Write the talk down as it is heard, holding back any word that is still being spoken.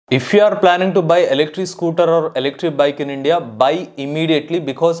If you are planning to buy electric scooter or electric bike in India, buy immediately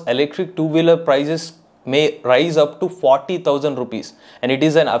because electric two-wheeler prices may rise up to 40,000 rupees, and it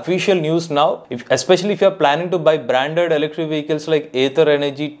is an official news now. Especially if you are planning to buy branded electric vehicles like Ather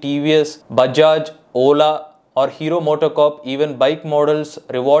Energy, TVS, Bajaj, Ola or Hero Motocorp, even bike models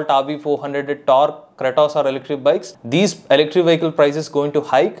Revolt RV400, Torque, Kratos are electric bikes. These electric vehicle prices going to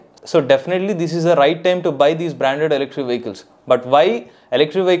hike. So definitely this is the right time to buy these branded electric vehicles. But why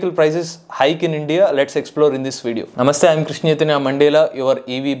electric vehicle prices hike in India? Let's explore in this video. Namaste, I am Krishnayatanya Mandela, your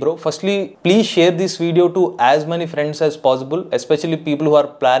EV bro. Firstly, please share this video to as many friends as possible, especially people who are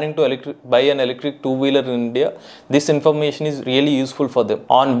planning to buy an electric two-wheeler in India. This information is really useful for them.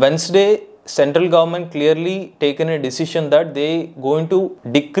 On Wednesday, central government clearly taken a decision that they going to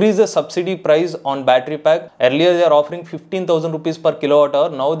decrease the subsidy price on battery pack. Earlier they are offering 15,000 rupees per kilowatt hour.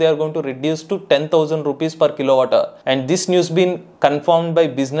 Now they are going to reduce to 10,000 rupees per kilowatt hour. And this news been confirmed by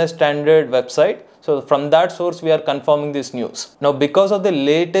Business Standard website. So from that source we are confirming this news. Now because of the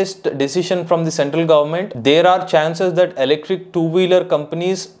latest decision from the central government, there are chances that electric two-wheeler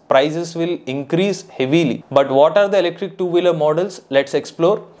companies prices will increase heavily. But what are the electric two-wheeler models? Let's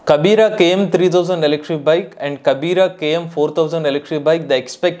explore. Kabira KM3000 electric bike and Kabira KM4000 electric bike, the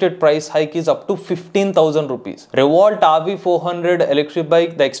expected price hike is up to 15,000 rupees. Revolt RV400 electric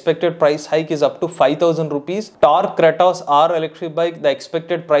bike, the expected price hike is up to 5,000 rupees. Torque Kratos R electric bike, the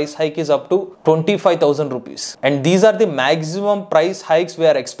expected price hike is up to 25,000 rupees. And these are the maximum price hikes we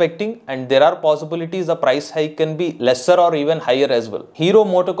are expecting, and there are possibilities the price hike can be lesser or even higher as well. Hero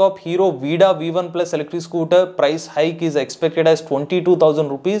Motocorp Hero Vida V1 plus electric scooter price hike is expected as 22,000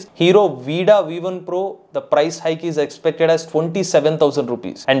 rupees. Hero Vida V1 Pro, the price hike is expected as 27,000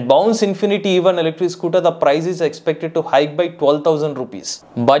 rupees. And Bounce Infinity E1 electric scooter, the price is expected to hike by 12,000 rupees.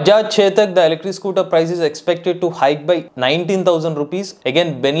 Bajaj Chetak, the electric scooter price is expected to hike by 19,000 rupees.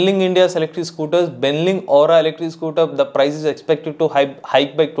 Again, Benling India's electric scooters, Benling Aura electric scooter, the price is expected to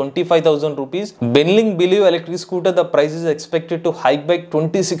hike by 25,000 rupees. Benling Believe electric scooter, the price is expected to hike by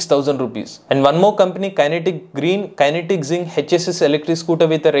 26,000 rupees. And one more company, Kinetic Green, Kinetic Zinc HSS electric scooter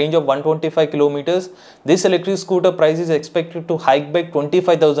with a range of 125 kilometers. This electric scooter price is expected to hike by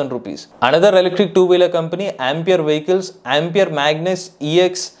 25,000 rupees. Another electric two-wheeler company, Ampere Vehicles, Ampere Magnus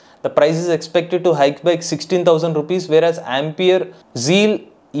EX, the price is expected to hike by 16,000 rupees, whereas Ampere Zeal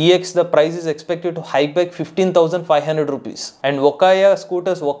EX, the price is expected to hike back 15,500 rupees. And Wakaya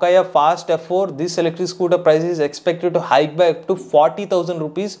scooters, Wakaya Fast F4, this electric scooter price is expected to hike back to 40,000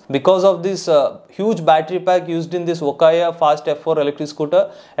 rupees because of this huge battery pack used in this Wakaya Fast F4 electric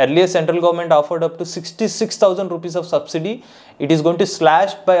scooter. Earlier central government offered up to 66,000 rupees of subsidy. It is going to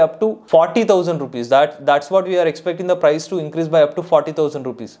slash by up to 40,000 rupees. That's what we are expecting the price to increase by up to 40,000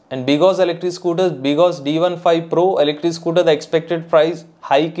 rupees. And Bigos electric scooters, Bigos D15 Pro electric scooter, the expected price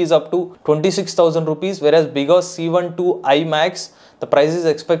hike is up to 26,000 rupees, whereas Bigos C12 iMax, the price is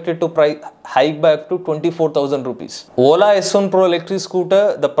expected to hike by up to 24,000 rupees. Ola S1 Pro electric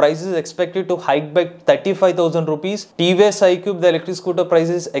scooter, the price is expected to hike by 35,000 rupees. TVS iQube, the electric scooter price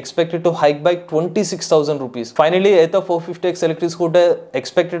is expected to hike by 26,000 rupees. Finally, Ather 450X electric scooter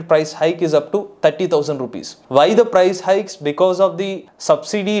expected price hike is up to 30,000 rupees. Why the price hikes? Because of the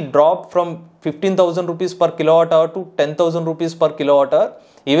subsidy drop from 15,000 rupees per kilowatt hour to 10,000 rupees per kilowatt hour.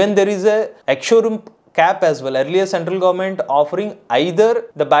 Even there is a ex-showroom cap as well. Earlier central government offering either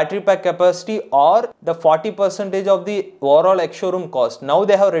the battery pack capacity or the 40% of the overall ex-showroom cost. Now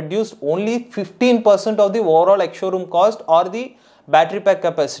they have reduced only 15% of the overall ex-showroom cost or the battery pack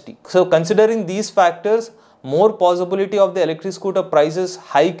capacity. So considering these factors, more possibility of the electric scooter prices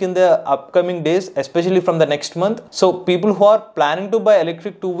hike in the upcoming days, especially from the next month. So people who are planning to buy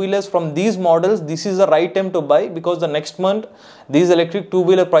electric two-wheelers from these models, this is the right time to buy because the next month these electric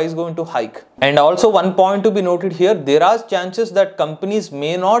two-wheeler price going to hike. And also one point to be noted here, there are chances that companies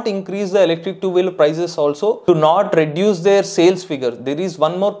may not increase the electric two-wheeler prices also to not reduce their sales figure. There is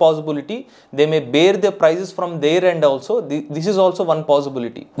one more possibility, they may bear the prices from their end also. This is also one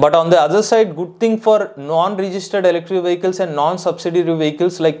possibility. But on the other side, good thing for non-registered electric vehicles and non-subsidiary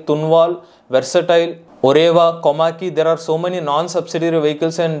vehicles like Tunwal, Versatile, Oreva, Komaki, there are so many non-subsidiary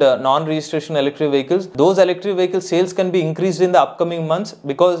vehicles and non-registration electric vehicles. Those electric vehicle sales can be increased in the upcoming months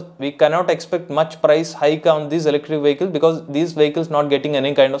because we cannot expect much price hike on these electric vehicles because these vehicles not getting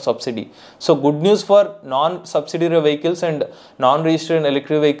any kind of subsidy. So good news for non-subsidiary vehicles and non-registered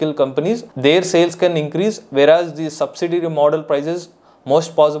electric vehicle companies, their sales can increase, whereas the subsidiary model prices,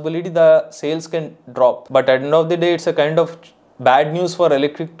 most possibility the sales can drop. But at the end of the day, it's a kind of bad news for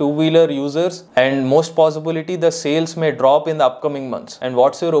electric two-wheeler users, and most possibility the sales may drop in the upcoming months. And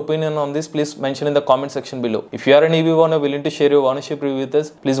what's your opinion on this? Please mention in the comment section below. If you are an EV owner willing to share your ownership review with us,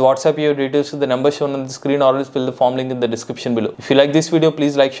 please WhatsApp your details to the number shown on the screen, or else fill the form link in the description below. If you like this video,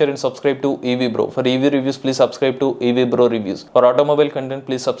 please like, share and subscribe to EV Bro. For EV reviews, please subscribe to EV Bro Reviews. For automobile content,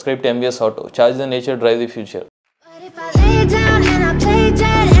 please subscribe to MVS Auto. Charge the nature, drive the future.